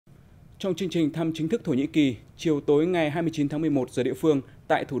Trong chương trình thăm chính thức Thổ Nhĩ Kỳ, chiều tối ngày 29 tháng 11 giờ địa phương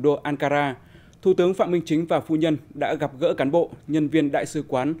tại thủ đô Ankara, Thủ tướng Phạm Minh Chính và phu nhân đã gặp gỡ cán bộ, nhân viên đại sứ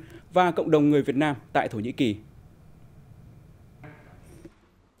quán và cộng đồng người Việt Nam tại Thổ Nhĩ Kỳ.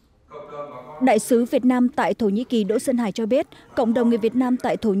 Đại sứ Việt Nam tại Thổ Nhĩ Kỳ Đỗ Xuân Hải cho biết, cộng đồng người Việt Nam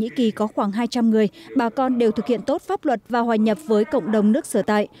tại Thổ Nhĩ Kỳ có khoảng 200 người, bà con đều thực hiện tốt pháp luật và hòa nhập với cộng đồng nước sở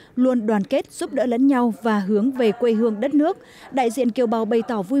tại, luôn đoàn kết giúp đỡ lẫn nhau và hướng về quê hương đất nước. Đại diện kiều bào bày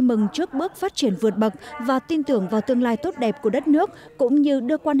tỏ vui mừng trước bước phát triển vượt bậc và tin tưởng vào tương lai tốt đẹp của đất nước, cũng như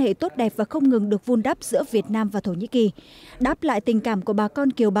đưa quan hệ tốt đẹp và không ngừng được vun đắp giữa Việt Nam và Thổ Nhĩ Kỳ. Đáp lại tình cảm của bà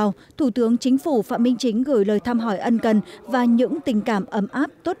con kiều bào, Thủ tướng Chính phủ Phạm Minh Chính gửi lời thăm hỏi ân cần và những tình cảm ấm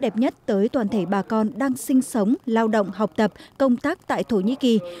áp tốt đẹp nhất tới toàn thể bà con đang sinh sống, lao động, học tập, công tác tại Thổ Nhĩ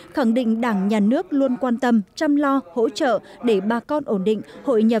Kỳ, khẳng định Đảng, Nhà nước luôn quan tâm, chăm lo, hỗ trợ để bà con ổn định,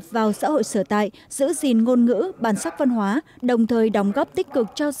 hội nhập vào xã hội sở tại, giữ gìn ngôn ngữ, bản sắc văn hóa, đồng thời đóng góp tích cực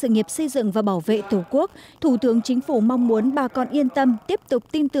cho sự nghiệp xây dựng và bảo vệ Tổ quốc. Thủ tướng Chính phủ mong muốn bà con yên tâm, tiếp tục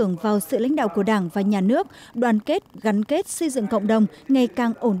tin tưởng vào sự lãnh đạo của Đảng và Nhà nước, đoàn kết, gắn kết xây dựng cộng đồng ngày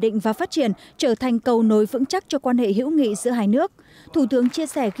càng ổn định và phát triển, trở thành cầu nối vững chắc cho quan hệ hữu nghị giữa hai nước. Thủ tướng chia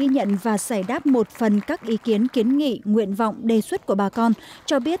sẻ ghi nhận và giải đáp một phần các ý kiến, kiến nghị, nguyện vọng, đề xuất của bà con,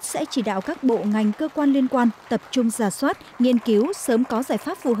 cho biết sẽ chỉ đạo các bộ ngành cơ quan liên quan tập trung rà soát, nghiên cứu, sớm có giải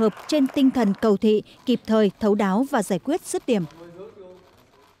pháp phù hợp trên tinh thần cầu thị, kịp thời, thấu đáo và giải quyết dứt điểm.